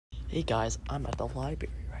Hey guys, I'm at the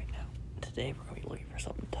library right now. Today we're gonna be looking for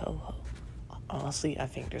something touhou. Honestly, I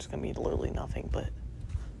think there's gonna be literally nothing, but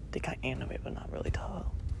they got anime, but not really touhou.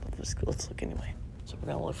 But let's look anyway. So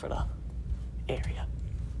we're gonna look for the area.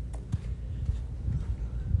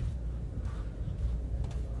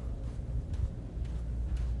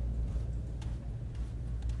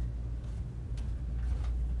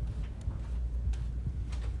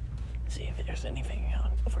 See if there's anything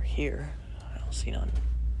over here. I don't see none.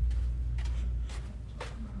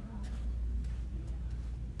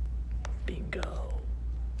 Bingo.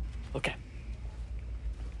 Okay.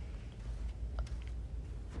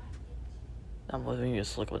 Now let me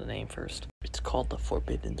just look at the name first. It's called the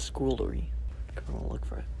Forbidden Schoolery. I'm gonna look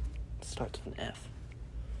for it. It starts with an F.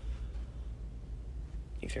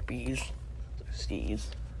 These are B's. Those are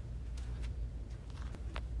C's.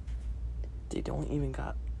 They don't even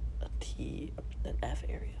got a T, an F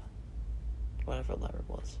area. Whatever letter it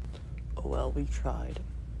was. Oh well, we tried.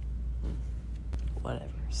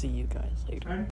 Whatever. See you guys later.